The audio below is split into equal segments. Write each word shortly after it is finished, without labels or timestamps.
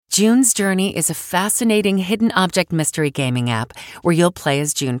June's Journey is a fascinating hidden object mystery gaming app where you'll play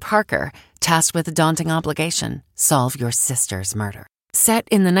as June Parker, tasked with a daunting obligation: solve your sister's murder. Set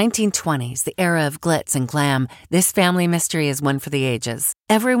in the 1920s, the era of glitz and glam, this family mystery is one for the ages.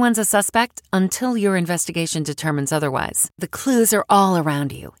 Everyone's a suspect until your investigation determines otherwise. The clues are all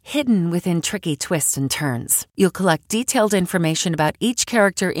around you, hidden within tricky twists and turns. You'll collect detailed information about each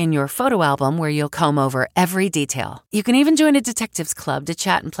character in your photo album where you'll comb over every detail. You can even join a detectives club to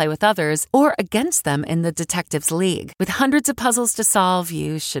chat and play with others or against them in the Detectives League. With hundreds of puzzles to solve,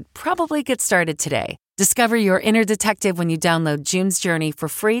 you should probably get started today. Discover your inner detective when you download June's Journey for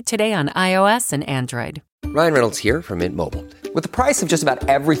free today on iOS and Android. Ryan Reynolds here from Mint Mobile. With the price of just about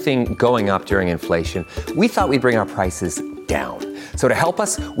everything going up during inflation, we thought we'd bring our prices down. So to help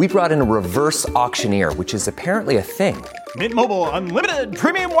us, we brought in a reverse auctioneer, which is apparently a thing. Mint Mobile Unlimited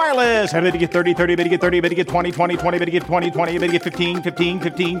Premium Wireless. How to get 30, 30, bit to get 30, bit to get 20, 20, 20, bit to get 20, 20, bit to get 15, 15,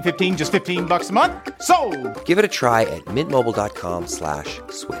 15, 15, just $15 a month? Sold! Give it a try at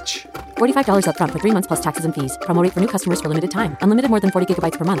mintmobile.com/switch. $45 up front for 3 months plus taxes and fees. Promo rate for new customers for limited time. Unlimited more than 40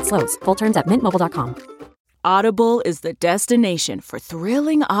 gigabytes per month. Slows full terms at mintmobile.com. Audible is the destination for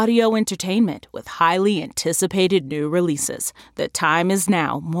thrilling audio entertainment with highly anticipated new releases. The time is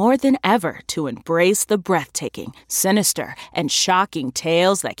now more than ever to embrace the breathtaking, sinister, and shocking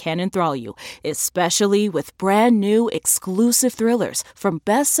tales that can enthrall you, especially with brand new exclusive thrillers from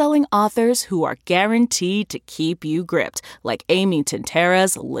best-selling authors who are guaranteed to keep you gripped, like Amy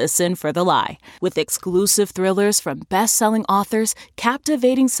Tintera's Listen for the Lie. With exclusive thrillers from best-selling authors,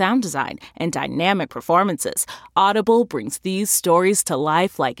 captivating sound design, and dynamic performances, Audible brings these stories to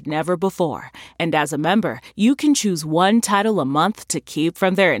life like never before. And as a member, you can choose one title a month to keep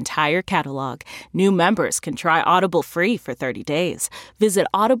from their entire catalog. New members can try Audible free for 30 days. Visit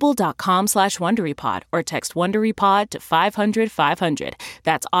audible.com/WonderyPod or text WonderyPod to 500-500.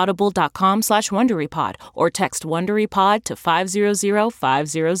 That's audible.com/WonderyPod or text WonderyPod to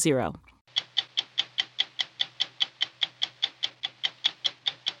 500-500.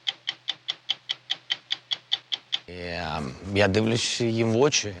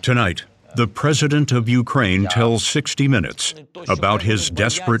 Tonight, the president of Ukraine tells 60 Minutes about his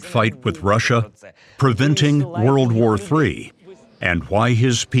desperate fight with Russia, preventing World War III, and why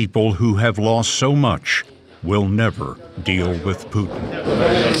his people who have lost so much will never deal with Putin.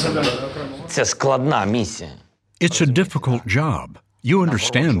 It's a difficult job. You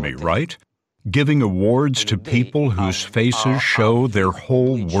understand me, right? Giving awards to people whose faces show their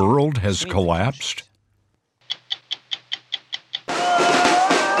whole world has collapsed.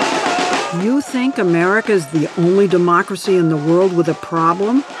 You think America's the only democracy in the world with a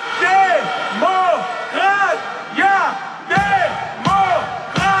problem?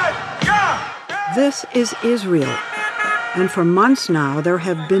 This is Israel. And for months now, there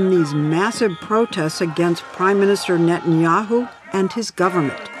have been these massive protests against Prime Minister Netanyahu and his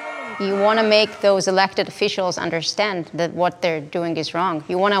government. You want to make those elected officials understand that what they're doing is wrong.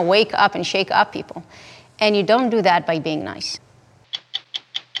 You want to wake up and shake up people. And you don't do that by being nice.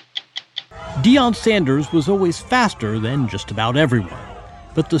 Deion Sanders was always faster than just about everyone.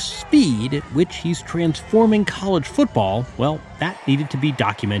 But the speed at which he's transforming college football, well, that needed to be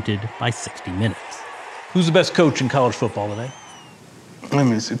documented by 60 Minutes. Who's the best coach in college football today? Let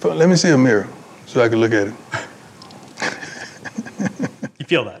me see a mirror so I can look at it. You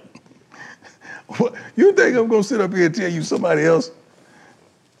feel that? What, you think I'm going to sit up here and tell you somebody else?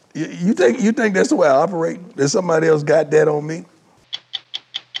 You think that's the way I operate? That somebody else got that on me?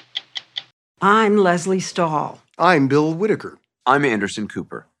 I'm Leslie Stahl. I'm Bill Whitaker. I'm Anderson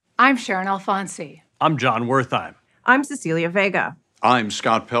Cooper. I'm Sharon Alfonsi. I'm John Wertheim. I'm Cecilia Vega. I'm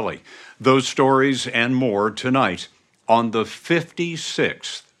Scott Pelley. Those stories and more tonight on the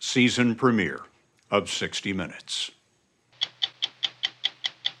 56th season premiere of 60 Minutes.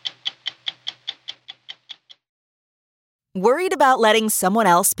 Worried about letting someone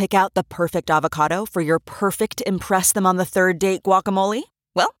else pick out the perfect avocado for your perfect impress-them-on-the-third-date guacamole?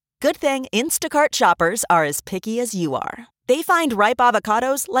 Well, good thing Instacart shoppers are as picky as you are. They find ripe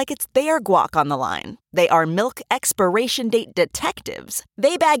avocados like it's their guac on the line. They are milk expiration date detectives.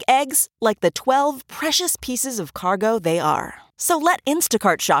 They bag eggs like the 12 precious pieces of cargo they are. So let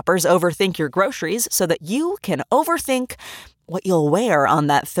Instacart shoppers overthink your groceries so that you can overthink what you'll wear on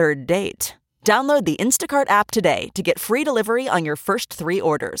that third date. Download the Instacart app today to get free delivery on your first 3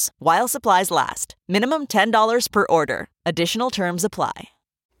 orders, while supplies last. Minimum $10 per order. Additional terms apply.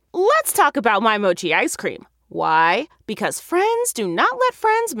 Let's talk about my mochi ice cream. Why? because friends do not let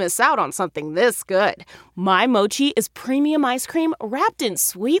friends miss out on something this good. My Mochi is premium ice cream wrapped in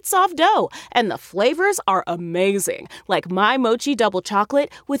sweet, soft dough, and the flavors are amazing. Like My Mochi Double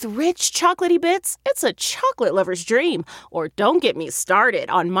Chocolate with rich chocolatey bits. It's a chocolate lover's dream. Or don't get me started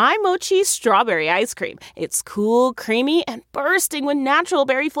on My Mochi Strawberry Ice Cream. It's cool, creamy, and bursting with natural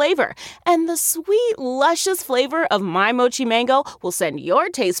berry flavor. And the sweet, luscious flavor of My Mochi Mango will send your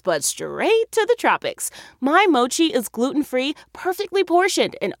taste buds straight to the tropics. My Mochi is gluten-free, perfectly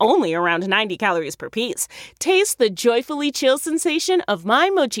portioned, and only around 90 calories per piece. Taste the joyfully chill sensation of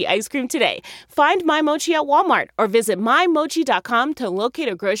My Mochi ice cream today. Find My Mochi at Walmart or visit mymochi.com to locate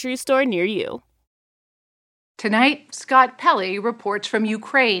a grocery store near you. Tonight, Scott Pelley reports from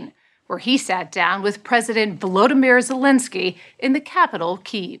Ukraine, where he sat down with President Volodymyr Zelenskyy in the capital,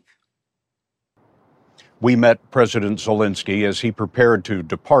 Kyiv. We met President Zelenskyy as he prepared to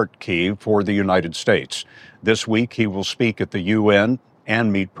depart Kyiv for the United States. This week, he will speak at the UN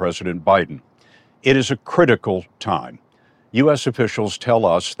and meet President Biden. It is a critical time. U.S. officials tell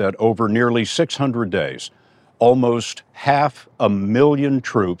us that over nearly 600 days, almost 500,000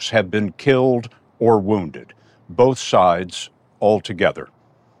 troops have been killed or wounded, both sides altogether.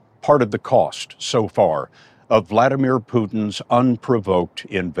 Part of the cost so far of Vladimir Putin's unprovoked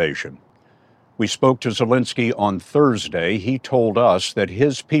invasion. We spoke to Zelenskyy on Thursday. He told us that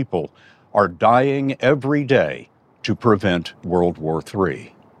his people are dying every day to prevent World War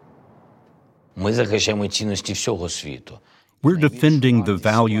III. We're defending the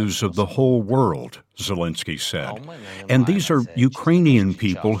values of the whole world, Zelenskyy said. And these are Ukrainian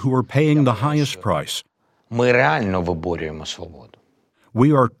people who are paying the highest price.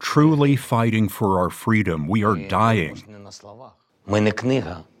 We are truly fighting for our freedom. We are dying.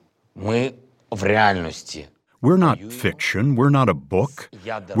 We're not fiction. We're not a book.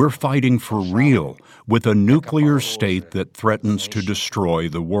 We're fighting for real with a nuclear state that threatens to destroy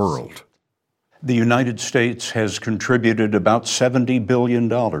the world. The United States has contributed about $70 billion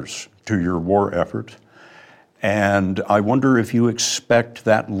to your war effort. And I wonder if you expect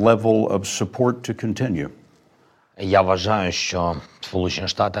that level of support to continue.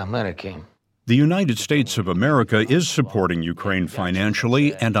 The United States of America is supporting Ukraine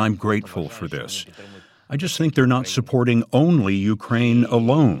financially, and I'm grateful for this. I just think they're not supporting only Ukraine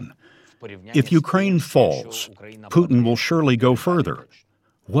alone. If Ukraine falls, Putin will surely go further.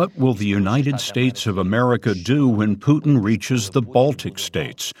 What will the United States of America do when Putin reaches the Baltic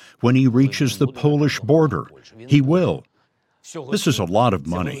states, when he reaches the Polish border? He will. This is a lot of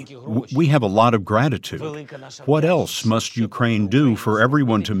money. We have a lot of gratitude. What else must Ukraine do for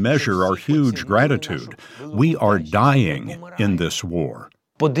everyone to measure our huge gratitude? We are dying in this war.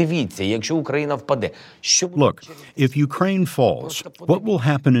 Look, if Ukraine falls, what will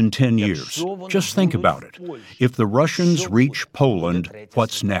happen in 10 years? Just think about it. If the Russians reach Poland,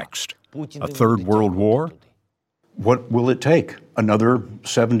 what's next? A third world war? What will it take? Another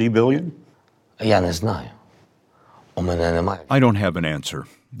 70 billion? I don't have an answer.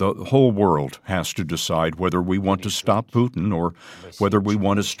 The whole world has to decide whether we want to stop Putin or whether we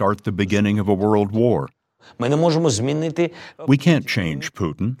want to start the beginning of a world war. We can't change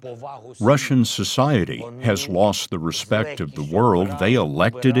Putin. Russian society has lost the respect of the world. They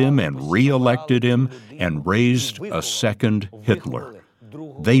elected him and re-elected him and raised a second Hitler.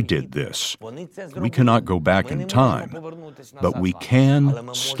 They did this. We cannot go back in time, but we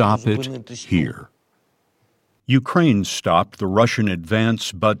can stop it here. Ukraine stopped the Russian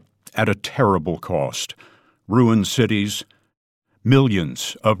advance, but at a terrible cost. Ruined cities,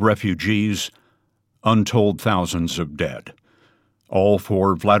 millions of refugees, untold thousands of dead, all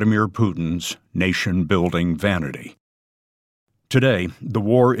for Vladimir Putin's nation-building vanity. Today, the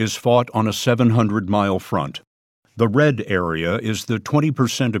war is fought on a 700-mile front. The red area is the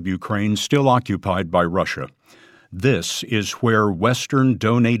 20% of Ukraine still occupied by Russia. This is where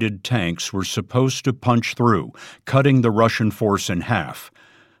Western-donated tanks were supposed to punch through, cutting the Russian force in half.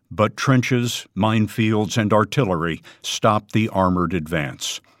 But trenches, minefields, and artillery stopped the armored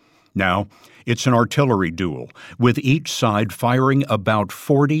advance. Now, it's an artillery duel, with each side firing about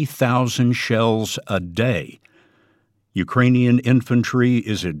 40,000 shells a day. Ukrainian infantry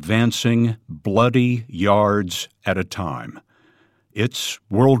is advancing bloody yards at a time. It's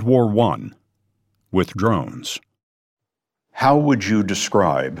World War I with drones. How would you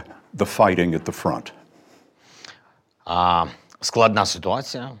describe the fighting at the front? Складна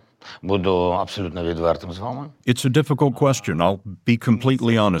ситуація. Буду абсолютно відвертим з вами. It's a difficult question. I'll be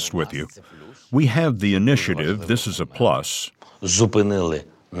completely honest with you. We have the initiative. This is a plus. Зупинили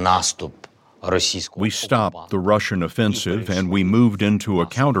наступ We stopped the Russian offensive and we moved into a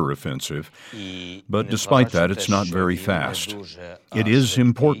counteroffensive, but despite that, it's not very fast. It is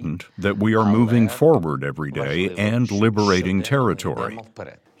important that we are moving forward every day and liberating territory.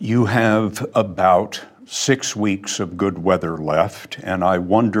 You have about 6 weeks of good weather left, and I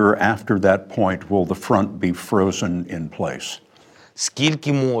wonder after that point, will the front be frozen in place?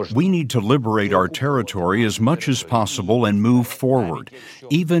 We need to liberate our territory as much as possible and move forward.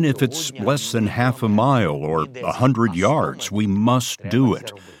 Even if it's less than half a mile or 100 yards, we must do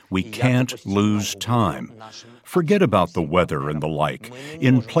it. We can't lose time. Forget about the weather and the like.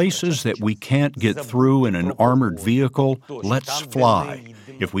 In places that we can't get through in an armored vehicle, let's fly.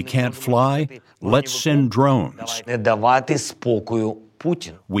 If we can't fly, let's send drones.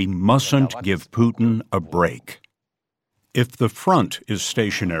 We mustn't give Putin a break. If the front is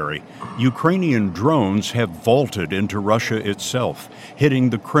stationary, Ukrainian drones have vaulted into Russia itself, hitting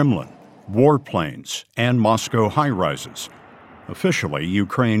the Kremlin, warplanes, and Moscow high-rises. Officially,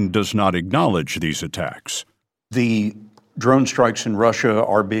 Ukraine does not acknowledge these attacks. The drone strikes in Russia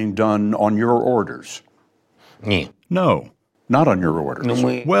are being done on your orders? No, not on your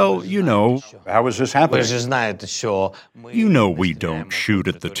orders. Well, you know, how is this happening? You know we don't shoot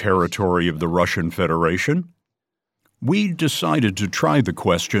at the territory of the Russian Federation. We decided to try the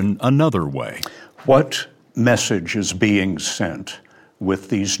question another way. What message is being sent with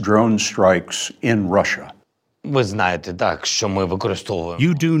these drone strikes in Russia? You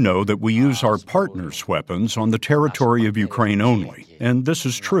do know that we use our partners' weapons on the territory of Ukraine only, and this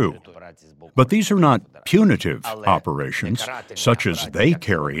is true. But these are not punitive operations, such as they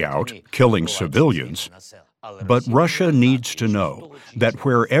carry out, killing civilians. But Russia needs to know that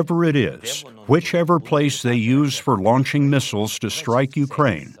wherever it is, whichever place they use for launching missiles to strike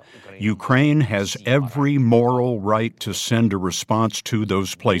Ukraine, Ukraine has every moral right to send a response to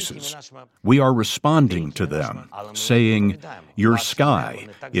those places. We are responding to them, saying, your sky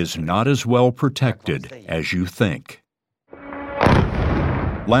is not as well protected as you think.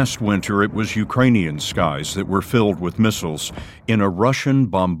 Last winter, it was Ukrainian skies that were filled with missiles in a Russian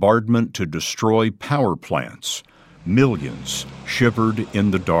bombardment to destroy power plants. Millions shivered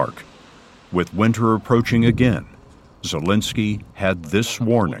in the dark. With winter approaching again, Zelenskyy had this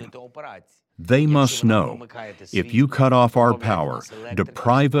warning. They must know, if you cut off our power,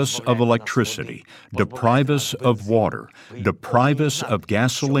 deprive us of electricity, deprive us of water, deprive us of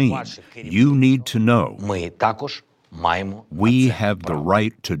gasoline, you need to know, we have the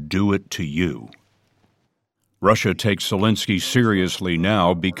right to do it to you. Russia takes Zelenskyy seriously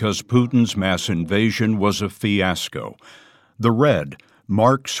now because Putin's mass invasion was a fiasco. The red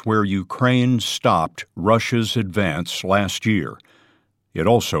marks where Ukraine stopped Russia's advance last year. It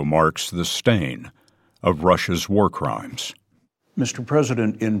also marks the stain of Russia's war crimes. Mr.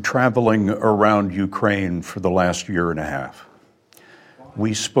 President, in traveling around Ukraine for the last year and a half,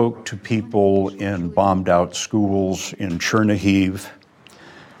 we spoke to people in bombed-out schools in Chernihiv.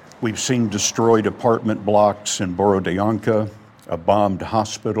 We've seen destroyed apartment blocks in Borodyanka, a bombed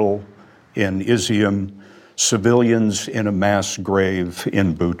hospital in Izium, civilians in a mass grave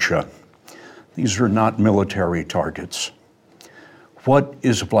in Bucha. These are not military targets. What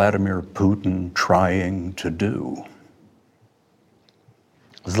is Vladimir Putin trying to do?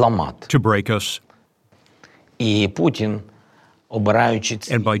 To break us. And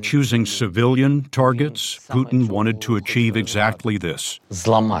by choosing civilian targets, Putin wanted to achieve exactly this,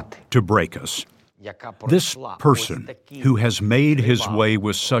 to break us. This person who has made his way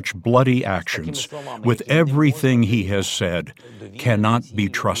with such bloody actions, with everything he has said, cannot be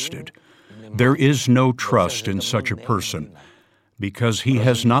trusted. There is no trust in such a person because he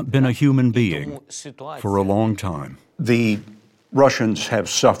has not been a human being for a long time. The Russians have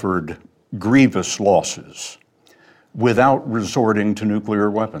suffered grievous losses without resorting to nuclear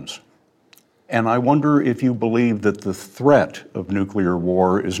weapons. And I wonder if you believe that the threat of nuclear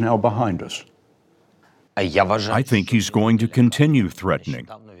war is now behind us. I think he's going to continue threatening.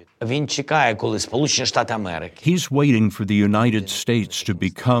 He's waiting for the United States to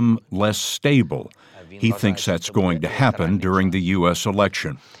become less stable. He thinks that's going to happen during the U.S.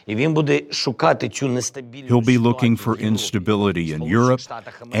 election. He'll be looking for instability in Europe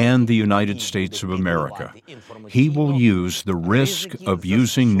and the United States of America. He will use the risk of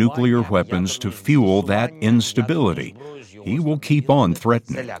using nuclear weapons to fuel that instability. He will keep on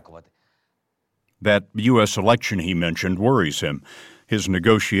threatening. That U.S. election he mentioned worries him. His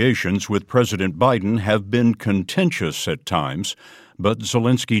negotiations with President Biden have been contentious at times, but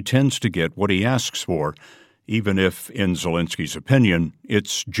Zelenskyy tends to get what he asks for, even if, in Zelenskyy's opinion,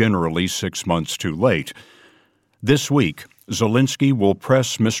 it's generally 6 months too late. This week, Zelenskyy will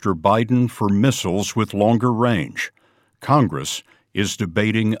press Mr. Biden for missiles with longer range. Congress is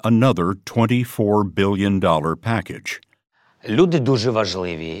debating another $24 billion package. Люди дуже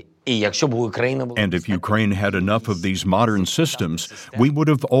важливі. And if Ukraine had enough of these modern systems, we would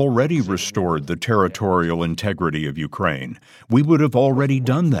have already restored the territorial integrity of Ukraine. We would have already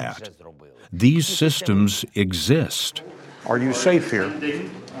done that. These systems exist. Are you safe here?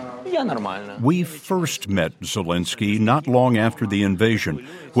 We first met Zelenskyy not long after the invasion,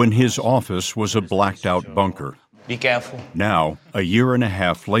 when his office was a blacked-out bunker. Be careful. Now, a year and a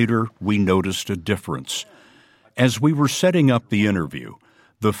half later, we noticed a difference. As we were setting up the interview,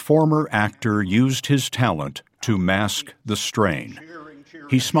 the former actor used his talent to mask the strain.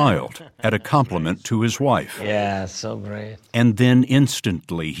 He smiled at a compliment to his wife. Yeah, so great. And then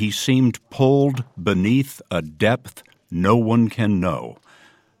instantly he seemed pulled beneath a depth no one can know.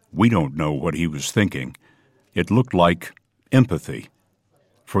 We don't know what he was thinking. It looked like empathy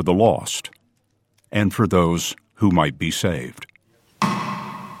for the lost and for those who might be saved.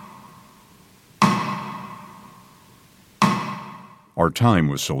 Our time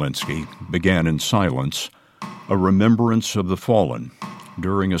with Zelenskyy began in silence, a remembrance of the fallen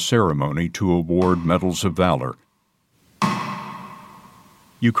during a ceremony to award medals of valor.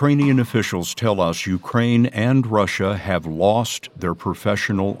 Ukrainian officials tell us Ukraine and Russia have lost their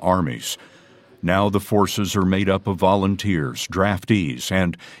professional armies. Now the forces are made up of volunteers, draftees,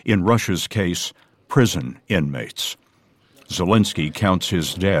 and, in Russia's case, prison inmates. Zelenskyy counts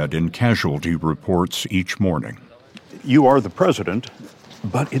his dead in casualty reports each morning. You are the president,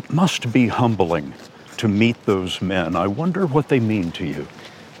 but it must be humbling to meet those men. I wonder what they mean to you.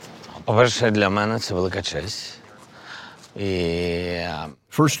 По-перше, для мене це велика честь.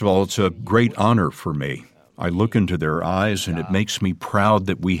 First of all, it's a great honor for me. I look into their eyes and it makes me proud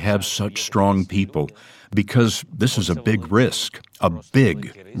that we have such strong people, because this is a big risk, a big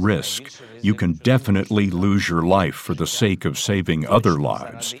risk. You can definitely lose your life for the sake of saving other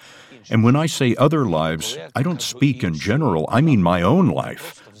lives. And when I say other lives, I don't speak in general. I mean my own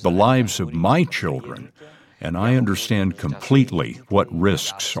life, the lives of my children. And I understand completely what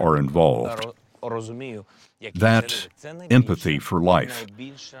risks are involved. That empathy for life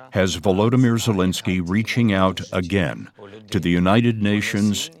has Volodymyr Zelenskyy reaching out again to the United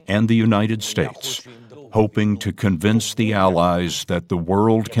Nations and the United States, hoping to convince the allies that the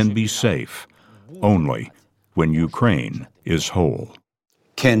world can be safe only when Ukraine is whole.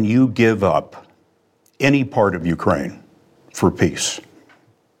 Can you give up any part of Ukraine for peace?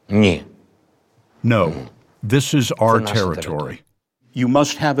 Ні. No, this is our territory. You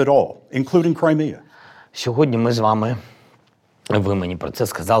must have it all, including Crimea. Сьогодні ми з вами, ви мені про це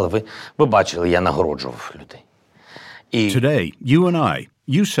сказали, ви бачили, я нагороджував людей. Today, you and I,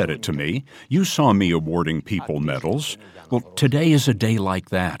 you said it to me. You saw me awarding people medals. Well, today is a day like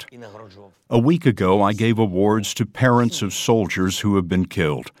that. A week ago, I gave awards to parents of soldiers who have been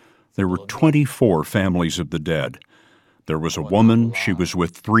killed. There were 24 families of the dead. There was a woman, she was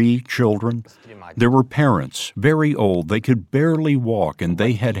with 3 children. There were parents, very old, they could barely walk, and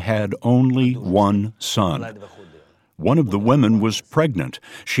they had had only one son. One of the women was pregnant.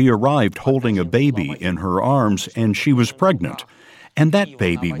 She arrived holding a baby in her arms, and she was pregnant. And that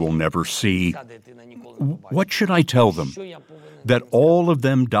baby will never see. What should I tell them? That all of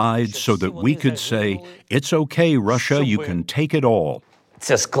them died so that we could say, it's okay, Russia, you can take it all.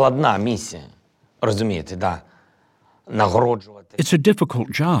 Це складна місія. Розумієте, да. It's a difficult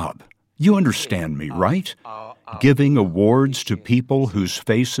job. You understand me, right? Giving awards to people whose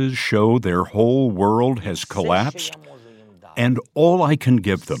faces show their whole world has collapsed. And all I can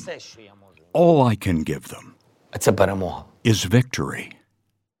give them Це перемога. is victory.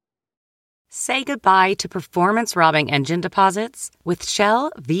 Say goodbye to performance-robbing engine deposits with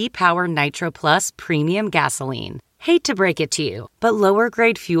Shell V-Power Nitro Plus Premium Gasoline. Hate to break it to you, but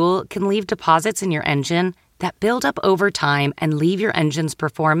lower-grade fuel can leave deposits in your engine that build up over time and leave your engine's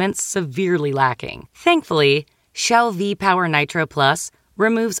performance severely lacking. Thankfully, Shell V-Power Nitro Plus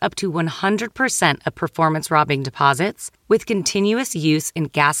removes up to 100% of performance-robbing deposits with continuous use in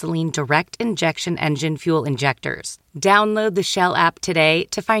gasoline direct injection engine fuel injectors. Download the Shell app today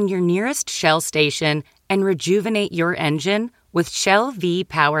to find your nearest Shell station and rejuvenate your engine with Shell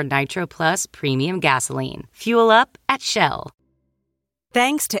V-Power Nitro Plus Premium Gasoline. Fuel up at Shell.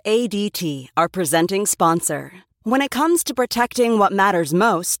 Thanks to ADT, our presenting sponsor. When it comes to protecting what matters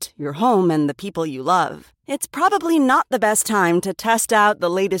most, your home and the people you love, it's probably not the best time to test out the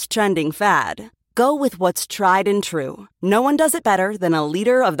latest trending fad. Go with what's tried and true. No one does it better than a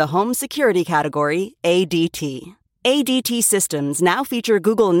leader of the home security category, ADT. ADT systems now feature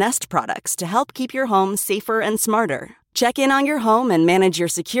Google Nest products to help keep your home safer and smarter. Check in on your home and manage your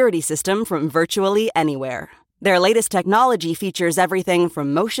security system from virtually anywhere. Their latest technology features everything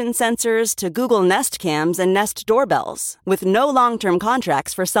from motion sensors to Google Nest cams and Nest doorbells, with no long-term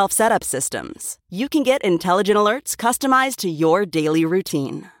contracts for self-setup systems. You can get intelligent alerts customized to your daily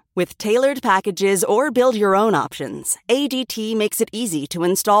routine. With tailored packages or build your own options, ADT makes it easy to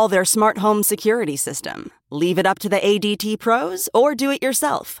install their smart home security system. Leave it up to the ADT pros or do it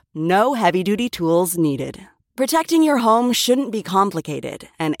yourself. No heavy-duty tools needed. Protecting your home shouldn't be complicated,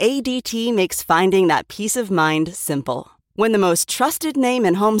 and ADT makes finding that peace of mind simple. When the most trusted name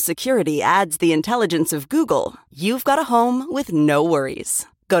in home security adds the intelligence of Google, you've got a home with no worries.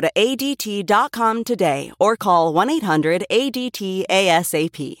 Go to ADT.com today or call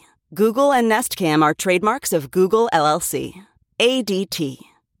 1-800-ADT-ASAP. Google and Nest Cam are trademarks of Google LLC. ADT.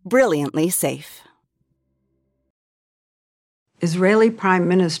 Brilliantly safe. Israeli Prime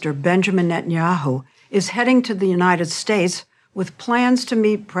Minister Benjamin Netanyahu is heading to the United States with plans to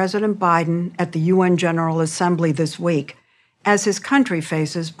meet President Biden at the UN General Assembly this week, as his country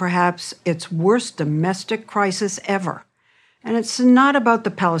faces perhaps its worst domestic crisis ever. And it's not about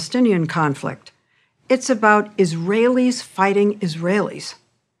the Palestinian conflict. It's about Israelis fighting Israelis.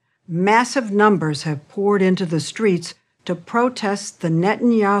 Massive numbers have poured into the streets to protest the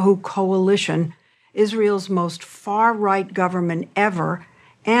Netanyahu coalition, Israel's most far-right government ever,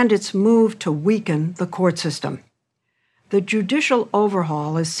 and its move to weaken the court system. The judicial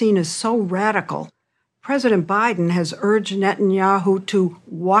overhaul is seen as so radical, President Biden has urged Netanyahu to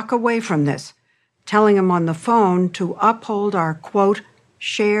walk away from this, telling him on the phone to uphold our, quote,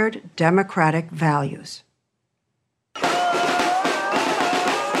 shared democratic values.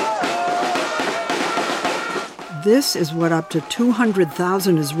 This is what up to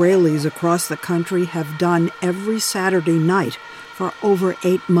 200,000 Israelis across the country have done every Saturday night for over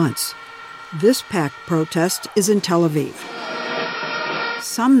 8 months. This packed protest is in Tel Aviv.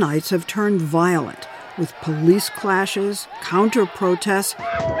 Some nights have turned violent, with police clashes, counter-protests,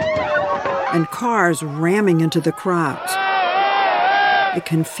 and cars ramming into the crowds. It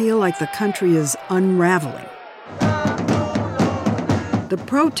can feel like the country is unraveling. The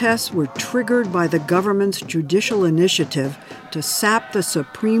protests were triggered by the government's judicial initiative to sap the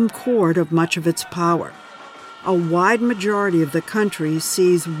Supreme Court of much of its power. A wide majority of the country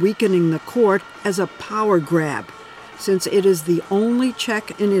sees weakening the court as a power grab, since it is the only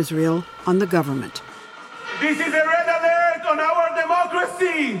check in Israel on the government. This is a red alert on our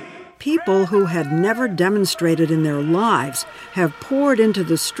democracy! People who had never demonstrated in their lives have poured into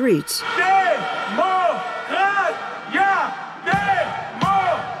the streets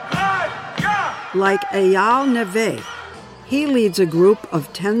like Eyal Neve. He leads a group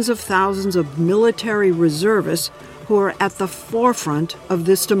of tens of thousands of military reservists who are at the forefront of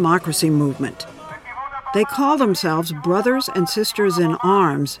this democracy movement. They call themselves brothers and sisters in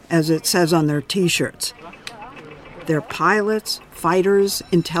arms, as it says on their T-shirts. They're pilots, fighters,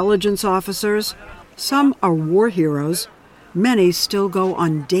 intelligence officers. Some are war heroes. Many still go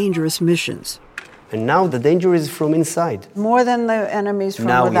on dangerous missions. And now the danger is from inside. More than the enemies from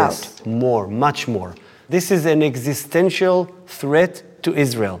now, without. Yes, more, much more. This is an existential threat to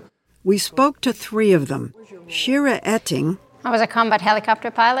Israel. We spoke to 3 of them. Shira Etting. I was a combat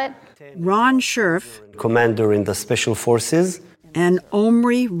helicopter pilot. Ron Scherf. Commander in the Special Forces. And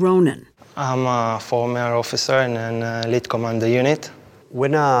Omri Ronen. I'm a former officer in an elite commander unit.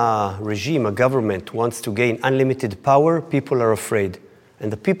 When a regime, a government, wants to gain unlimited power, people are afraid.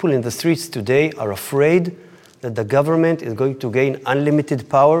 And the people in the streets today are afraid that the government is going to gain unlimited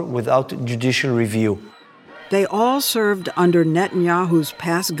power without judicial review. They all served under Netanyahu's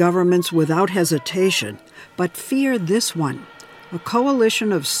past governments without hesitation, but fear this one, a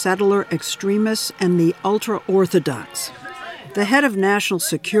coalition of settler extremists and the ultra-Orthodox. The head of national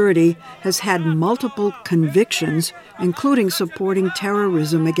security has had multiple convictions, including supporting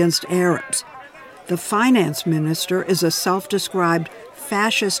terrorism against Arabs. The finance minister is a self-described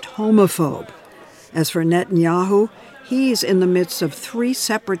fascist homophobe. As for Netanyahu, he's in the midst of 3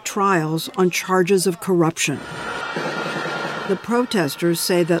 separate trials on charges of corruption. The protesters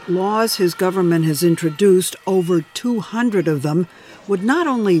say that laws his government has introduced, over 200 of them, would not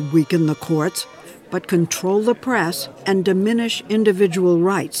only weaken the courts, but control the press and diminish individual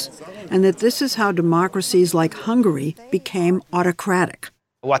rights, and that this is how democracies like Hungary became autocratic.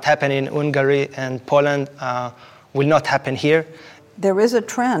 What happened in Hungary and Poland will not happen here. There is a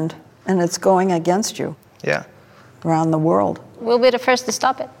trend, and it's going against you. Yeah. Around the world. We'll be the first to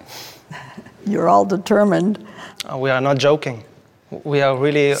stop it. You're all determined. We are not joking. We are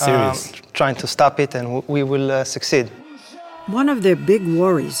really trying to stop it, and we will succeed. One of their big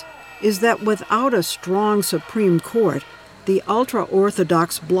worries, is that without a strong Supreme Court, the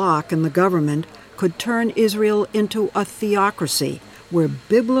ultra-Orthodox bloc in the government could turn Israel into a theocracy where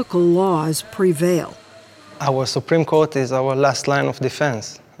biblical laws prevail. Our Supreme Court is our last line of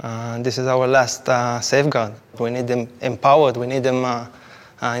defense. This is our last safeguard. We need them empowered. We need them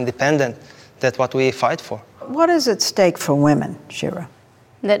independent. That's what we fight for. What is at stake for women, Shira?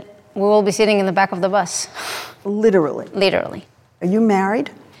 That we will be sitting in the back of the bus. Literally? Literally. Are you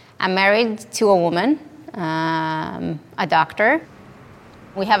married? I'm married to a woman, a doctor.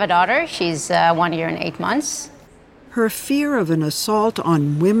 We have a daughter. She's 1 year and 8 months. Her fear of an assault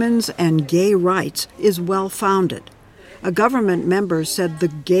on women's and gay rights is well-founded. A government member said the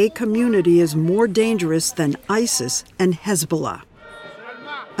gay community is more dangerous than ISIS and Hezbollah.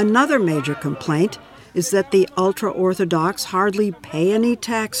 Another major complaint is that the ultra-Orthodox hardly pay any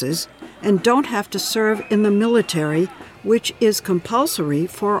taxes and don't have to serve in the military, which is compulsory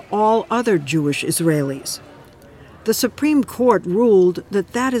for all other Jewish Israelis. The Supreme Court ruled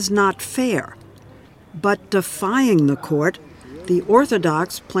that that is not fair. But defying the court, the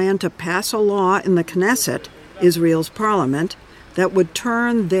Orthodox plan to pass a law in the Knesset, Israel's parliament, that would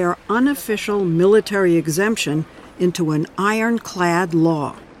turn their unofficial military exemption into an ironclad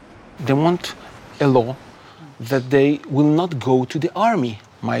law. They want a law that they will not go to the army.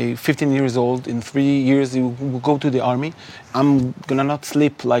 My 15 years old, in 3 years, he will go to the army. I'm gonna not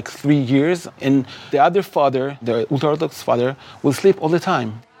sleep like 3 years. And the other father, the ultra-Orthodox father, will sleep all the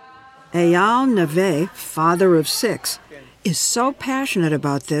time. Eyal Neve, father of 6, is so passionate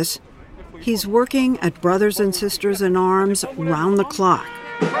about this, he's working at Brothers and Sisters in Arms round the clock.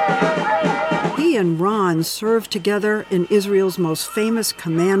 He and Ron served together in Israel's most famous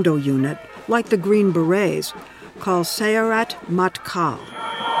commando unit, like the Green Berets, called Seyarat Matkal.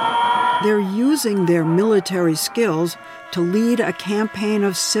 They're using their military skills to lead a campaign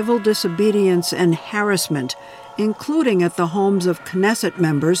of civil disobedience and harassment, including at the homes of Knesset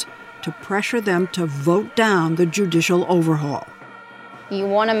members, to pressure them to vote down the judicial overhaul. You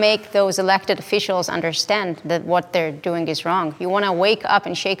want to make those elected officials understand that what they're doing is wrong. You want to wake up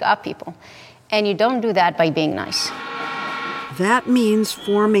and shake up people. And you don't do that by being nice. That means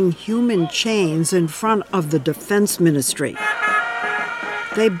forming human chains in front of the defense ministry.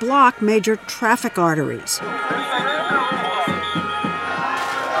 They block major traffic arteries.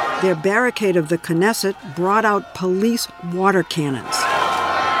 Their barricade of the Knesset brought out police water cannons.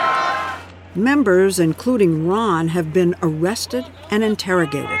 Members, including Ron, have been arrested and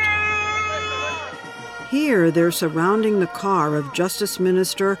interrogated. Here, they're surrounding the car of Justice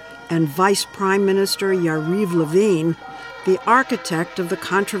Minister and Vice Prime Minister Yariv Levin, the architect of the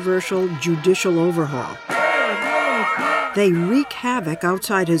controversial judicial overhaul. They wreak havoc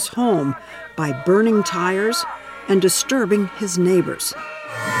outside his home by burning tires and disturbing his neighbors.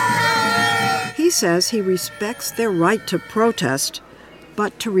 He says he respects their right to protest,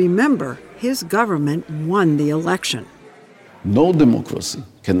 but to remember his government won the election. No democracy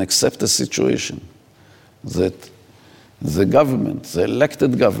can accept a situation that the government, the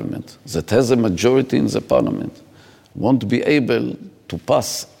elected government, that has a majority in the parliament, won't be able to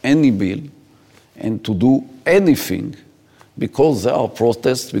pass any bill and to do anything because there are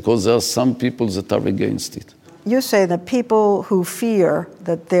protests, because there are some people that are against it. You say that people who fear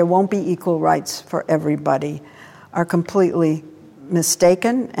that there won't be equal rights for everybody are completely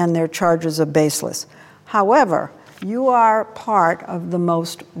mistaken and their charges are baseless. However, you are part of the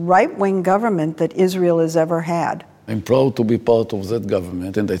most right-wing government that Israel has ever had. I'm proud to be part of that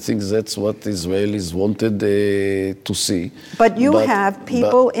government, and I think that's what Israelis wanted to see. But you have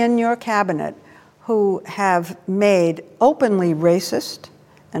people in your cabinet who have made openly racist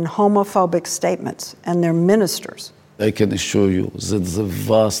and homophobic statements, and they're ministers. I can assure you that the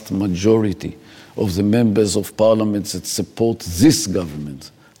vast majority of the members of parliament that support this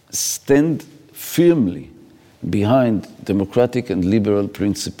government stand firmly behind democratic and liberal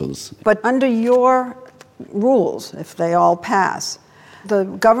principles. But under your rules, if they all pass, the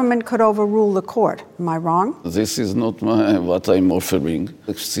government could overrule the court. Am I wrong? This is not what I'm offering.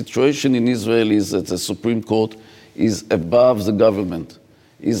 The situation in Israel is that the Supreme Court is above the government,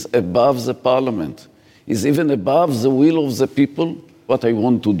 is above the parliament, is even above the will of the people. What I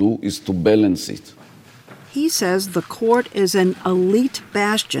want to do is to balance it. He says the court is an elite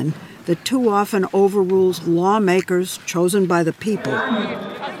bastion that too often overrules lawmakers chosen by the people.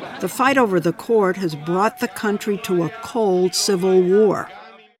 The fight over the court has brought the country to a cold civil war.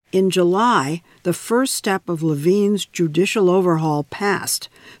 In July, the first step of Levin's judicial overhaul passed,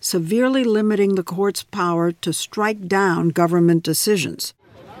 severely limiting the court's power to strike down government decisions.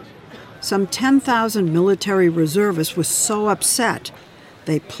 Some 10,000 military reservists were so upset,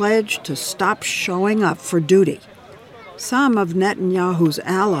 they pledged to stop showing up for duty. Some of Netanyahu's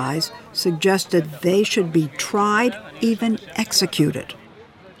allies suggested they should be tried, even executed.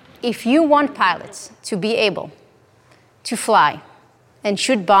 If you want pilots to be able to fly and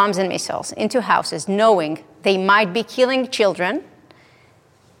shoot bombs and missiles into houses knowing they might be killing children,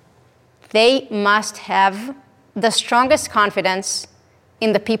 they must have the strongest confidence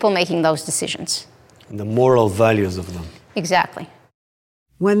in the people making those decisions. The moral values of them. Exactly.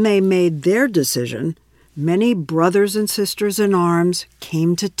 When they made their decision, many brothers and sisters in arms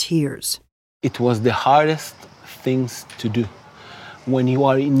came to tears. It was the hardest things to do. When you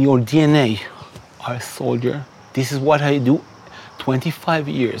are in your DNA, a soldier, this is what I do 25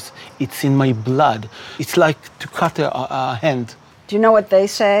 years. It's in my blood. It's like to cut a hand. Do you know what they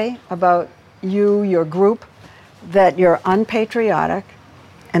say about you, your group? That you're unpatriotic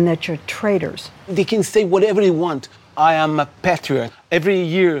and that you're traitors. They can say whatever they want. I am a patriot. Every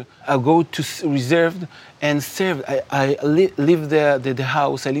year I go to reserve and serve. I leave the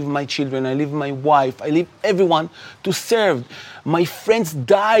house, I leave my children, I leave my wife, I leave everyone to serve. My friends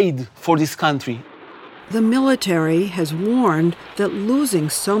died for this country. The military has warned that losing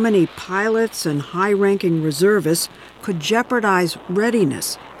so many pilots and high-ranking reservists could jeopardize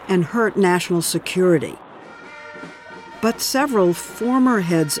readiness and hurt national security. But several former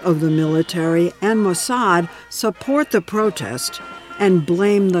heads of the military and Mossad support the protest and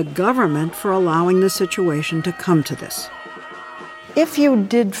blame the government for allowing the situation to come to this. If you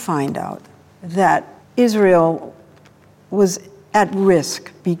did find out that Israel was at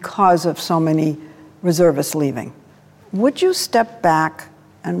risk because of so many reservists leaving, would you step back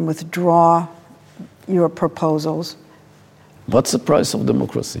and withdraw your proposals? What's the price of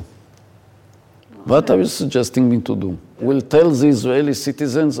democracy? What are you suggesting me to do? We'll tell the Israeli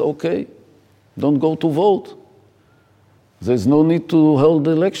citizens, okay, don't go to vote. There's no need to hold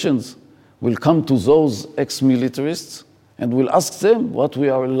elections. We'll come to those ex-militarists and we'll ask them what we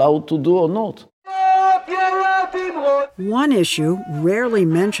are allowed to do or not. One issue rarely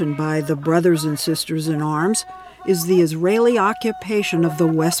mentioned by the brothers and sisters in arms is the Israeli occupation of the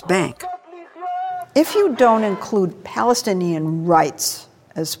West Bank. If you don't include Palestinian rights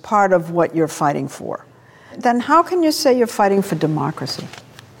as part of what you're fighting for, then how can you say you're fighting for democracy?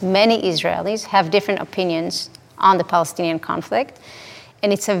 Many Israelis have different opinions on the Palestinian conflict,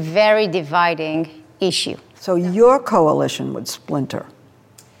 and it's a very dividing issue. So your coalition would splinter,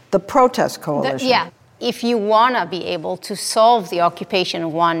 the protest coalition. Yeah. If you want to be able to solve the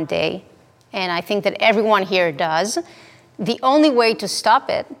occupation one day, and I think that everyone here does, the only way to stop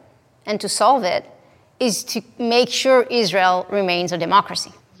it and to solve it is to make sure Israel remains a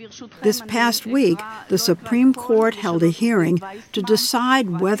democracy. This past week, the Supreme Court held a hearing to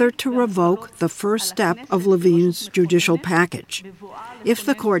decide whether to revoke the first step of Levine's judicial package. If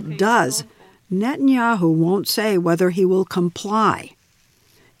the court does, Netanyahu won't say whether he will comply.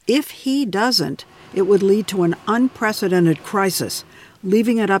 If he doesn't, it would lead to an unprecedented crisis,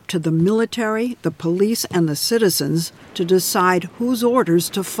 leaving it up to the military, the police, and the citizens to decide whose orders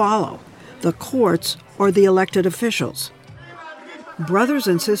to follow, the courts or the elected officials. Brothers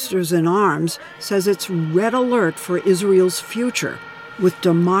and Sisters in Arms says it's red alert for Israel's future, with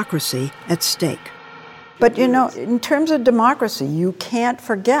democracy at stake. But, you know, in terms of democracy, you can't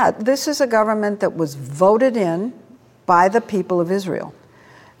forget this is a government that was voted in by the people of Israel.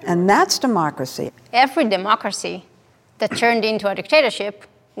 And that's democracy. Every democracy that turned into a dictatorship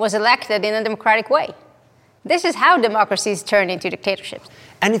was elected in a democratic way. This is how democracies turn into dictatorships.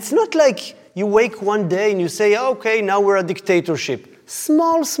 And it's not like you wake one day and you say, okay, now we're a dictatorship.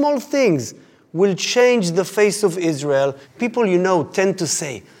 Small things will change the face of Israel. People, you know, tend to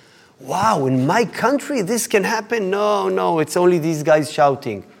say, wow, in my country this can happen? No, it's only these guys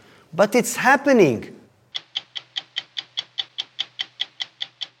shouting. But it's happening.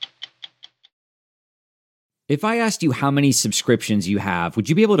 If I asked you how many subscriptions you have, would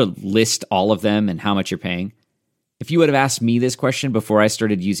you be able to list all of them and how much you're paying? If you would have asked me this question before I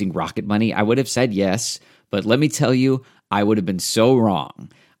started using Rocket Money, I would have said yes, but let me tell you, I would have been so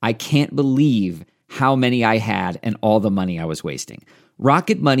wrong. I can't believe how many I had and all the money I was wasting.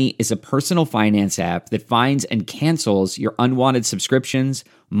 Rocket Money is a personal finance app that finds and cancels your unwanted subscriptions,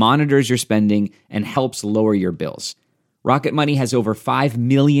 monitors your spending, and helps lower your bills. Rocket Money has over 5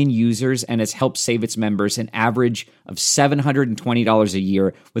 million users and has helped save its members an average of $720 a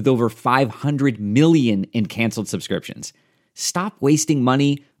year with over 500 million in canceled subscriptions. Stop wasting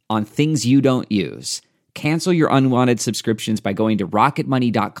money on things you don't use. Cancel your unwanted subscriptions by going to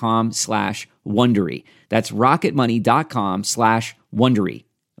rocketmoney.com/Wondery. That's rocketmoney.com/Wondery.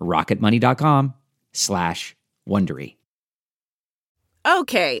 rocketmoney.com/Wondery.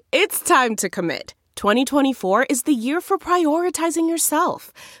 Okay, it's time to commit. 2024 is the year for prioritizing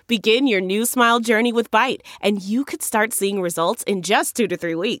yourself. Begin your new smile journey with Byte, and you could start seeing results in just 2 to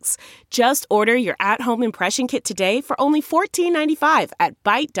 3 weeks. Just order your at-home impression kit today for only $14.95 at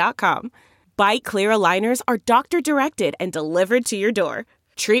Byte.com. Byte Clear aligners are doctor-directed and delivered to your door.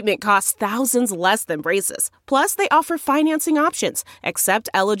 Treatment costs thousands less than braces. Plus, they offer financing options, accept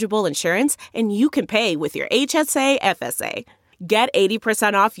eligible insurance, and you can pay with your HSA FSA. Get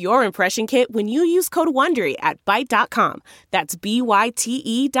 80% off your impression kit when you use code WONDERY at Byte.com. That's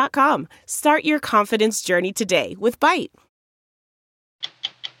BYTE.com. Start your confidence journey today with Byte.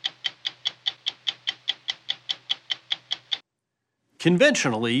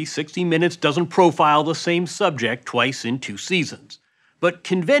 Conventionally, 60 Minutes doesn't profile the same subject twice in 2 seasons. But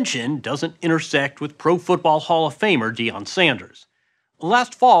convention doesn't intersect with Pro Football Hall of Famer Deion Sanders.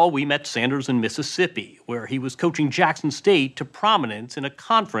 Last fall, we met Sanders in Mississippi, where he was coaching Jackson State to prominence in a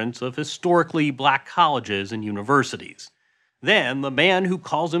conference of historically black colleges and universities. Then, the man who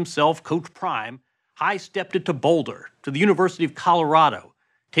calls himself Coach Prime high-stepped it to Boulder, to the University of Colorado,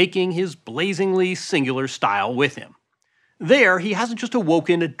 taking his blazingly singular style with him. There, he hasn't just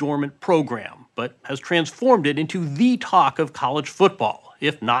awoken a dormant program, but has transformed it into the talk of college football,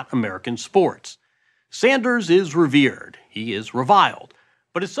 if not American sports. Sanders is revered, he is reviled,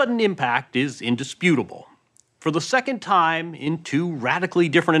 but his sudden impact is indisputable. For the second time in 2 radically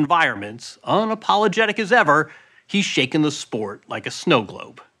different environments, unapologetic as ever, he's shaken the sport like a snow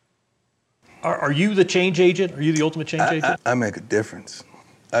globe. Are you the change agent? Are you the ultimate change agent? I make a difference.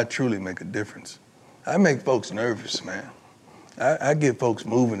 I truly make a difference. I make folks nervous, man. I get folks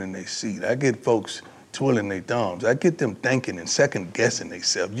moving in their seat. I get folks twirling their thumbs. I get them thinking and second-guessing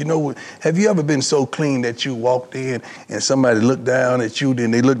themselves. You know, have you ever been so clean that you walked in and somebody looked down at you,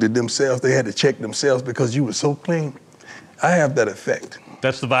 then they looked at themselves, they had to check themselves because you were so clean? I have that effect.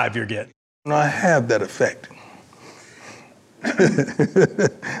 That's the vibe you're getting. No, I have that effect.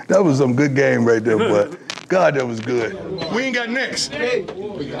 That was some good game right there, but God, that was good. We ain't got next.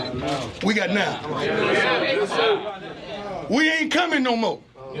 We got now. We got now. We ain't coming no more.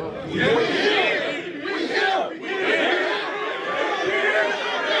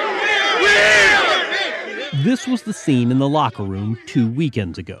 This was the scene in the locker room 2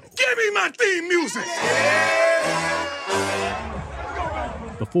 weekends ago. Give me my theme music!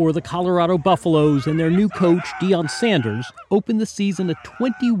 Before the Colorado Buffaloes and their new coach, Deion Sanders, opened the season a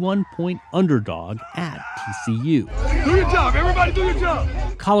 21-point underdog at TCU. Do your job, everybody do your job!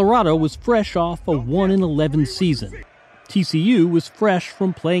 Colorado was fresh off a 1-11 season. TCU was fresh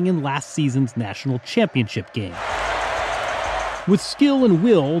from playing in last season's national championship game. With skill and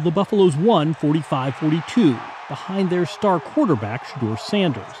will, the Buffaloes won 45-42, behind their star quarterback, Shedeur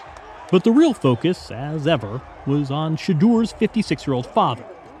Sanders. But the real focus, as ever, was on Shedeur's 56-year-old father.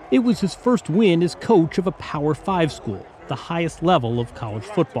 It was his first win as coach of a Power 5 school, the highest level of college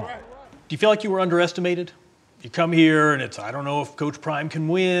football. Do you feel like you were underestimated? You come here and it's, I don't know if Coach Prime can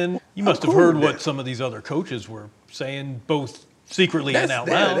win. You must have heard what some of these other coaches were saying, both secretly and out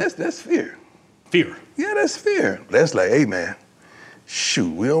loud. That's fear. Fear? Yeah, that's fear. That's like, hey, man,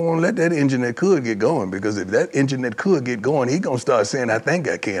 shoot, we don't want to let that engine that could get going, because if that engine that could get going, he going to start saying, I think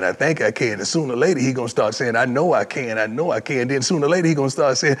I can. And sooner or later, he going to start saying, I know I can. Then sooner or later, he going to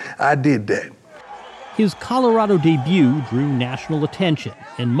start saying, I did that. His Colorado debut drew national attention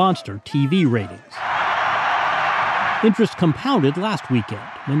and monster TV ratings. Interest compounded last weekend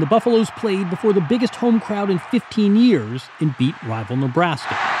when the Buffaloes played before the biggest home crowd in 15 years and beat rival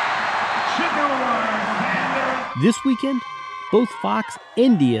Nebraska. This weekend, both Fox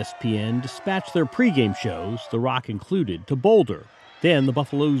and ESPN dispatched their pregame shows, The Rock included, to Boulder. Then the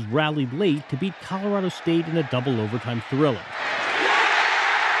Buffaloes rallied late to beat Colorado State in a double overtime thriller.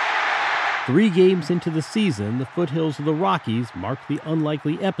 3 games into the season, the foothills of the Rockies marked the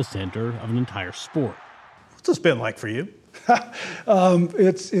unlikely epicenter of an entire sport. What's this been like for you?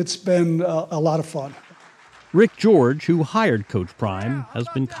 It's been a lot of fun. Rick George, who hired Coach Prime, has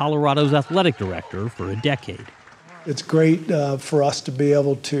been Colorado's athletic director for a decade. It's great for us to be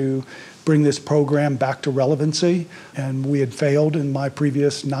able to bring this program back to relevancy, and we had failed in my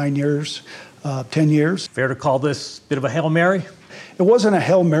previous 9 years, 10 years. Fair to call this a bit of a Hail Mary? It wasn't a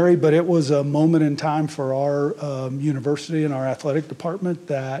Hail Mary, but it was a moment in time for our university and our athletic department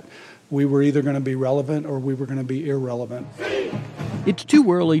that we were either going to be relevant or we were going to be irrelevant. It's too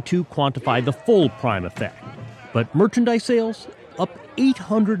early to quantify the full Prime effect, but merchandise sales up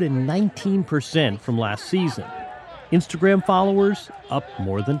 819% from last season. Instagram followers up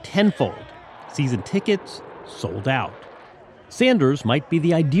more than tenfold. Season tickets sold out. Sanders might be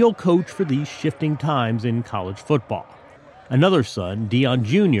the ideal coach for these shifting times in college football. Another son, Dion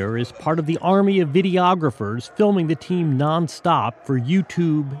Jr., is part of the army of videographers filming the team nonstop for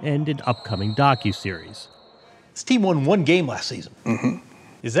YouTube and an upcoming docuseries. This team won one game last season. Mm-hmm.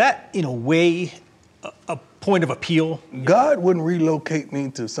 Is that, in a way, a point of appeal? God wouldn't relocate me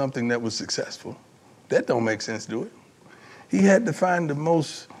to something that was successful. That don't make sense, do it? He had to find the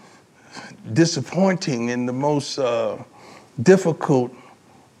most disappointing and the most difficult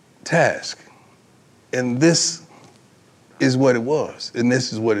task. And this is what it was, and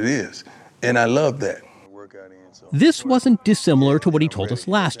this is what it is. And I love that. This wasn't dissimilar to what he told us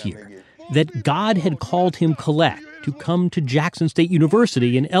last year, that God had called him collect to come to Jackson State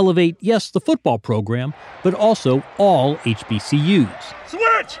University and elevate, yes, the football program, but also all HBCUs.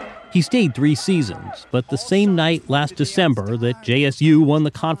 Switch! He stayed 3 seasons, but the same night last December that JSU won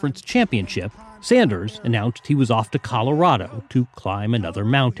the conference championship, Sanders announced he was off to Colorado to climb another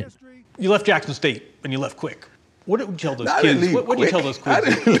mountain. You left Jackson State, and you left quick. What did you tell those kids? What did you tell those kids? I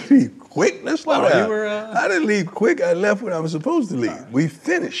didn't leave quick. That's not I didn't leave quick. I left when I was supposed to leave. We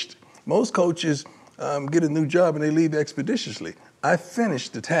finished. Most coaches get a new job and they leave expeditiously. I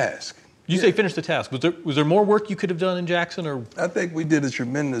finished the task. You say finish the task. Was there more work you could have done in Jackson? Or I think we did a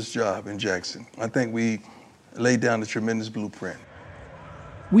tremendous job in Jackson. I think we laid down a tremendous blueprint.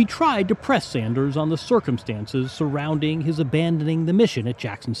 We tried to press Sanders on the circumstances surrounding his abandoning the mission at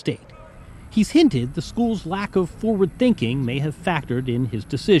Jackson State. He's hinted the school's lack of forward thinking may have factored in his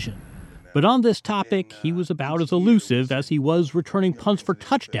decision. But on this topic, he was about as elusive as he was returning punts for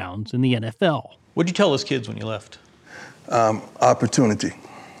touchdowns in the NFL. What did you tell those kids when you left? Opportunity.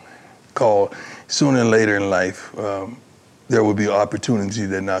 Call sooner or later in life, there will be opportunity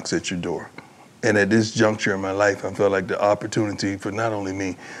that knocks at your door. And at this juncture in my life, I felt like the opportunity for not only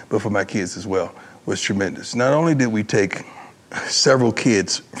me, but for my kids as well, was tremendous. Not only did we take several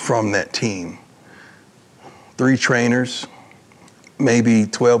kids from that team, 3 trainers, maybe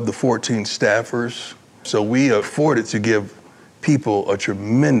 12 to 14 staffers. So we afforded to give people a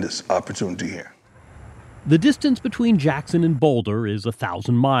tremendous opportunity here. The distance between Jackson and Boulder is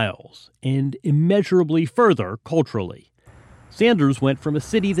 1,000 miles, and immeasurably further culturally. Sanders went from a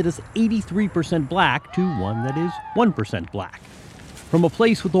city that is 83% black to one that is 1% black. From a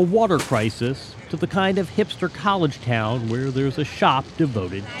place with a water crisis to the kind of hipster college town where there's a shop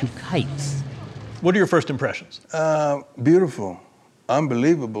devoted to kites. What are your first impressions? Beautiful,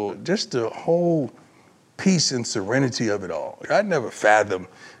 unbelievable, just the whole peace and serenity of it all. I'd never fathomed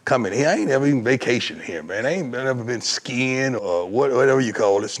coming here. I ain't never even vacationed here, man. I ain't never been skiing or whatever you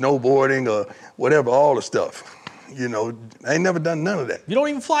call it, snowboarding or whatever, all the stuff. You know, I ain't never done none of that. You don't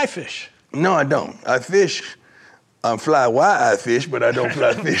even fly fish? No, I don't. I fish. I fly wide-eye fish, but I don't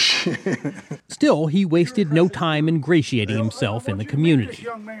fly fish. Still, he wasted no time ingratiating himself in the community,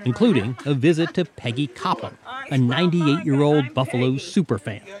 including a visit to Peggy Coplin, a 98-year-old Buffalo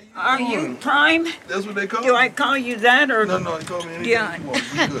superfan. Are you Prime? That's what they call Do I call you that or? No, they call me anything you want.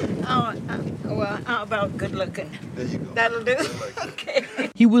 You're good. Well, how about good looking? There you go. That'll do? Okay.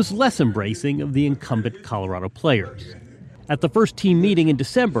 He was less embracing of the incumbent Colorado players. At the first team meeting in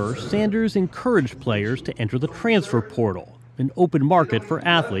December, Sanders encouraged players to enter the transfer portal, an open market for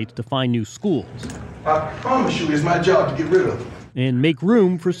athletes to find new schools. I promise you, it's my job to get rid of them. And make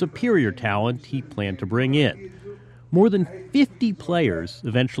room for superior talent he planned to bring in. More than 50 players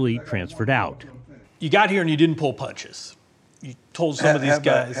eventually transferred out. You got here and you didn't pull punches. You told some of these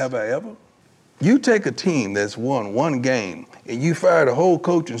guys. Have I ever? You take a team that's won one game and you fire the whole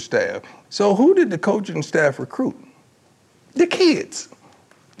coaching staff. So who did the coaching staff recruit? The kids.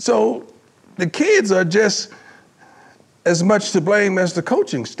 So the kids are just as much to blame as the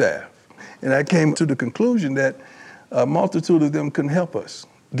coaching staff. And I came to the conclusion that a multitude of them couldn't help us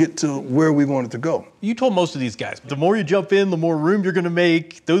get to where we wanted to go. You told most of these guys, the more you jump in, the more room you're going to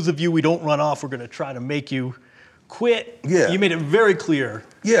make. Those of you we don't run off, we're going to try to make you quit. Yeah. You made it very clear.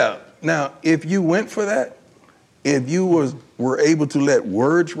 Yeah. Now, if you went for that, if you were able to let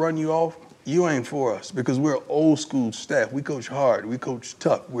words run you off, you ain't for us, because we're old school staff. We coach hard, we coach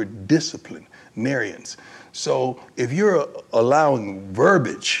tough, we're disciplinarians. So if you're allowing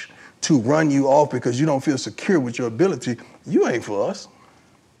verbiage to run you off because you don't feel secure with your ability, you ain't for us.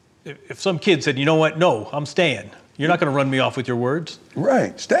 If some kid said, you know what, no, I'm staying, you're not going to run me off with your words?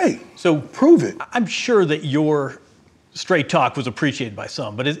 Right, stay. So prove it. I'm sure that your straight talk was appreciated by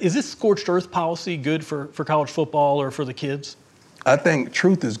some, but is this scorched earth policy good for college football or for the kids? I think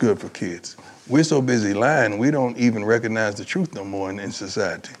truth is good for kids. We're so busy lying, we don't even recognize the truth no more in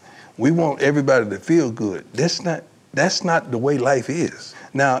society. We want everybody to feel good. That's not the way life is.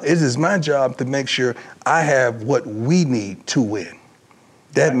 Now, it is my job to make sure I have what we need to win.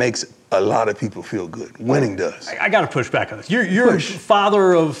 That makes a lot of people feel good. Winning does. I got to push back on this. You're a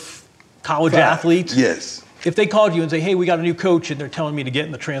father of college athletes. Yes. If they called you and say, hey, we got a new coach and they're telling me to get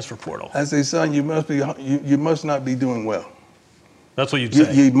in the transfer portal. I say, son, you must not be doing well. That's what you'd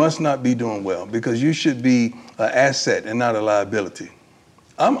say. You must not be doing well because you should be an asset and not a liability.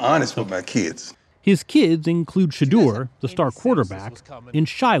 I'm honest with my kids. His kids include Shedeur, the star quarterback, and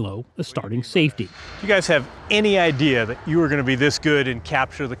Shiloh, a starting safety. Do you guys have any idea that you were going to be this good and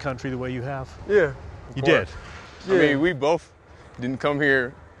capture the country the way you have? Yeah. You did? Yeah. I mean, we both didn't come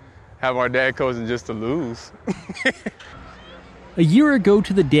here, have our dad coaching just to lose. A year ago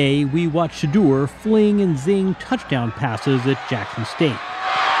to the day, we watched Shedeur fling and zing touchdown passes at Jackson State.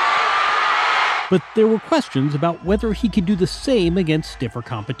 But there were questions about whether he could do the same against stiffer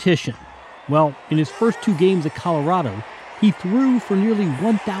competition. Well, in his first 2 games at Colorado, he threw for nearly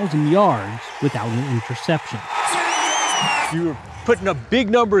 1,000 yards without an interception. You were putting up big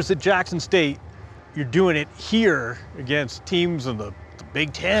numbers at Jackson State. You're doing it here against teams in the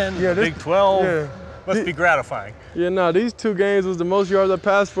Big Ten, Big 12. Yeah. Must be gratifying. Yeah, no, these 2 games was the most yards I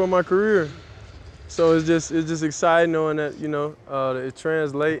passed for in my career. So it's just exciting knowing that, it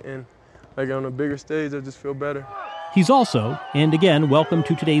translates and like on a bigger stage, I just feel better. He's also, and again, welcome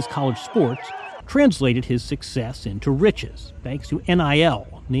to today's college sports, translated his success into riches, thanks to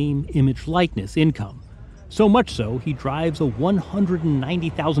NIL, name, image, likeness, income. So much so, he drives a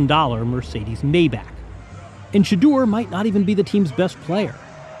 $190,000 Mercedes Maybach. And Shedeur might not even be the team's best player.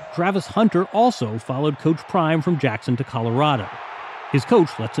 Travis Hunter also followed Coach Prime from Jackson to Colorado. His coach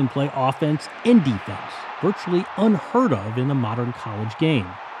lets him play offense and defense, virtually unheard of in the modern college game.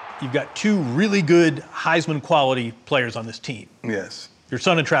 You've got 2 really good Heisman quality players on this team. Yes. Your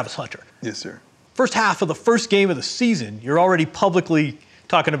son and Travis Hunter. Yes, sir. First half of the first game of the season, you're already publicly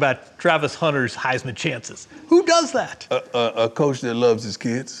talking about Travis Hunter's Heisman chances. Who does that? A coach that loves his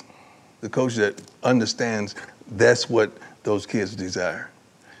kids, the coach that understands that's what those kids desire.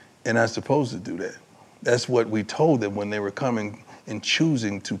 And I'm supposed to do that. That's what we told them when they were coming and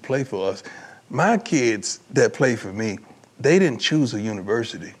choosing to play for us. My kids that play for me, they didn't choose a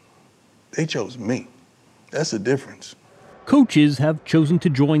university. They chose me. That's the difference. Coaches have chosen to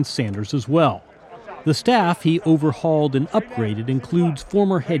join Sanders as well. The staff he overhauled and upgraded includes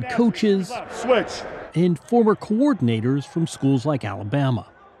former head coaches and former coordinators from schools like Alabama.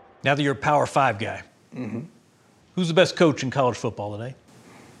 Now that you're a Power 5 guy, who's the best coach in college football today?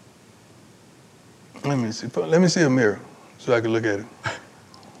 Let me see a mirror so I can look at it.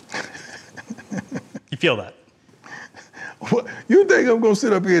 You feel that? What, you think I'm gonna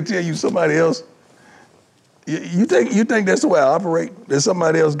sit up here and tell you somebody else? You think that's the way I operate? That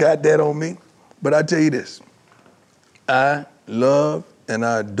somebody else got that on me? But I tell you this, I love and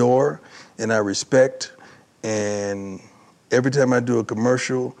I adore and I respect, and every time I do a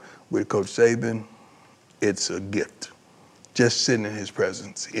commercial with Coach Saban, it's a gift. Just sitting in his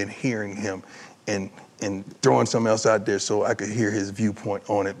presence and hearing him and throwing something else out there so I could hear his viewpoint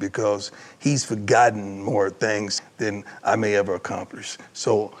on it, because he's forgotten more things than I may ever accomplish.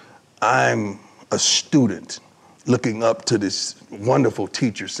 So I'm a student looking up to this wonderful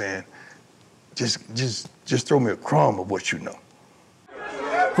teacher saying, just throw me a crumb of what you know.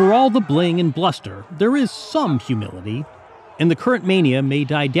 For all the bling and bluster, there is some humility, and the current mania may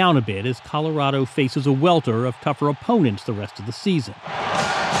die down a bit as Colorado faces a welter of tougher opponents the rest of the season.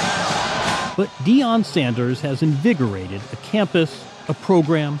 But Deion Sanders has invigorated a campus, a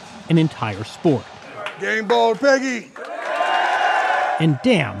program, an entire sport. Game ball, Peggy! And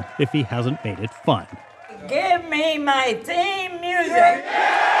damn if he hasn't made it fun. Give me my theme music.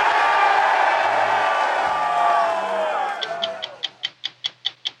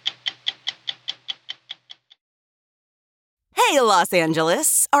 Hey, Los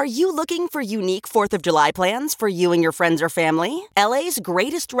Angeles! Are you looking for unique 4th of July plans for you and your friends or family? LA's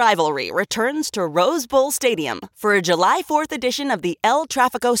greatest rivalry returns to Rose Bowl Stadium for a July 4th edition of the El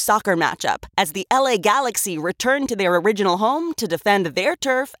Tráfico soccer matchup as the LA Galaxy return to their original home to defend their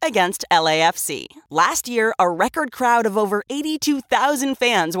turf against LAFC. Last year, a record crowd of over 82,000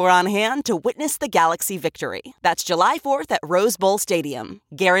 fans were on hand to witness the Galaxy victory. That's July 4th at Rose Bowl Stadium.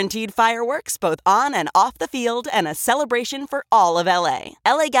 Guaranteed fireworks both on and off the field and a celebration for all of LA.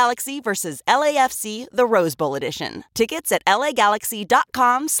 LA Galaxy versus LAFC, the Rose Bowl edition. Tickets at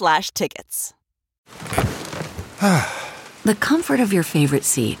lagalaxy.com/tickets. The comfort of your favorite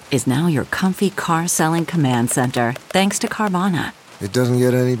seat is now your comfy car selling command center, thanks to Carvana. It doesn't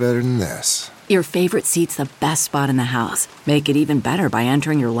get any better than this. Your favorite seat's the best spot in the house. Make it even better by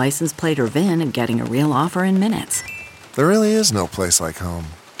entering your license plate or VIN and getting a real offer in minutes. There really is no place like home.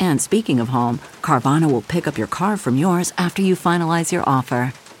 And speaking of home, Carvana will pick up your car from yours after you finalize your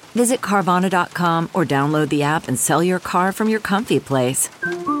offer. Visit Carvana.com or download the app and sell your car from your comfy place.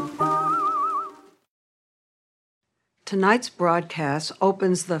 Tonight's broadcast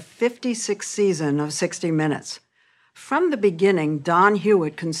opens the 56th season of 60 Minutes. From the beginning, Don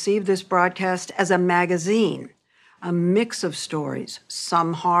Hewitt conceived this broadcast as a magazine, a mix of stories,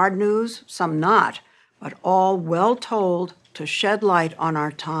 some hard news, some not, but all well told to shed light on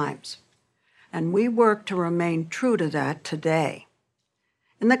our times. And we work to remain true to that today.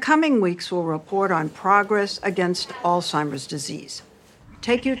 In the coming weeks, we'll report on progress against Alzheimer's disease,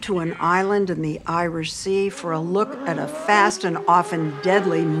 take you to an island in the Irish Sea for a look at a fast and often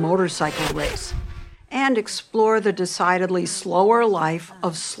deadly motorcycle race, and explore the decidedly slower life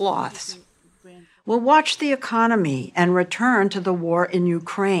of sloths. We'll watch the economy and return to the war in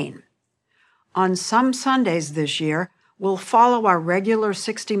Ukraine. On some Sundays this year, we'll follow our regular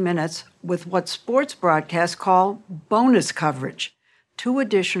 60 Minutes with what sports broadcasts call bonus coverage, 2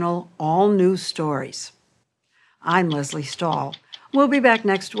 additional all-new stories. I'm Leslie Stahl. We'll be back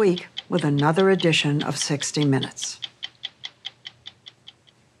next week with another edition of 60 Minutes.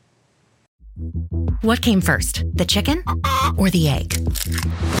 What came first, the chicken or the egg?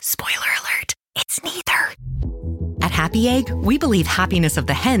 Spoiler alert, it's neither. At Happy Egg, we believe happiness of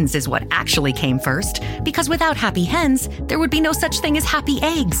the hens is what actually came first, because without happy hens, there would be no such thing as happy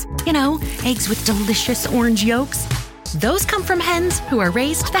eggs. You know, eggs with delicious orange yolks. Those come from hens who are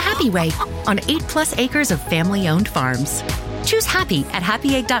raised the happy way on 8+ acres of family-owned farms. Choose happy at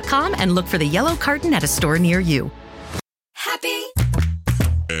happyegg.com and look for the yellow carton at a store near you. Happy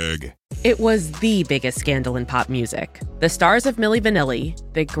Egg. It was the biggest scandal in pop music. The stars of Milli Vanilli,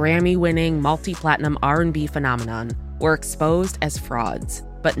 the Grammy-winning multi-platinum R&B phenomenon, were exposed as frauds.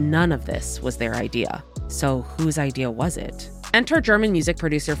 But none of this was their idea. So whose idea was it? Enter German music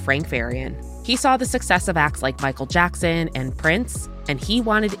producer Frank Farian. He saw the success of acts like Michael Jackson and Prince, and he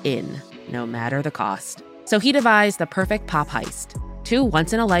wanted in, no matter the cost. So he devised the perfect pop heist. 2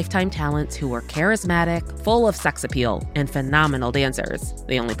 once-in-a-lifetime talents who were charismatic, full of sex appeal, and phenomenal dancers.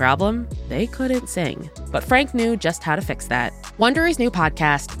 The only problem? They couldn't sing. But Frank knew just how to fix that. Wondery's new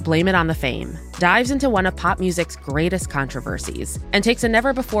podcast, Blame It on the Fame, dives into one of pop music's greatest controversies and takes a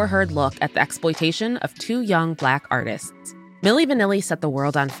never-before-heard look at the exploitation of 2 young Black artists. Milli Vanilli set the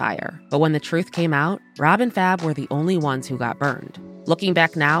world on fire, but when the truth came out, Rob and Fab were the only ones who got burned. Looking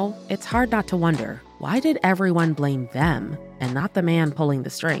back now, it's hard not to wonder, why did everyone blame them and not the man pulling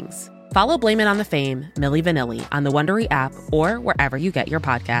the strings? Follow Blame It on the Fame, Milli Vanilli, on the Wondery app or wherever you get your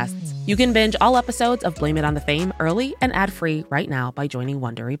podcasts. You can binge all episodes of Blame It on the Fame early and ad-free right now by joining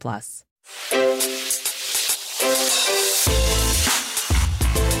Wondery Plus.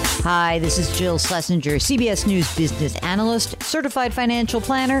 Hi, this is Jill Schlesinger, CBS News business analyst, certified financial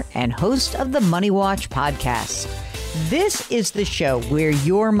planner, and host of the Money Watch podcast. This is the show where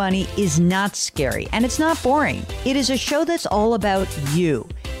your money is not scary and it's not boring. It is a show that's all about you.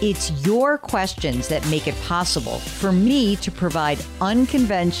 It's your questions that make it possible for me to provide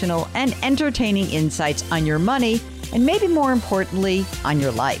unconventional and entertaining insights on your money and maybe more importantly, on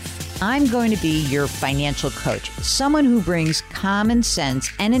your life. I'm going to be your financial coach, someone who brings common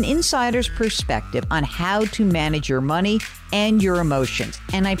sense and an insider's perspective on how to manage your money and your emotions.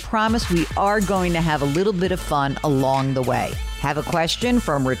 And I promise we are going to have a little bit of fun along the way. Have a question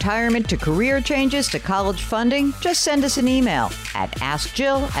from retirement to career changes to college funding? Just send us an email at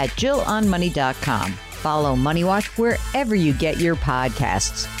askjill@jillonmoney.com. Follow Money Watch wherever you get your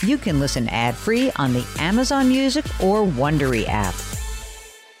podcasts. You can listen ad-free on the Amazon Music or Wondery app.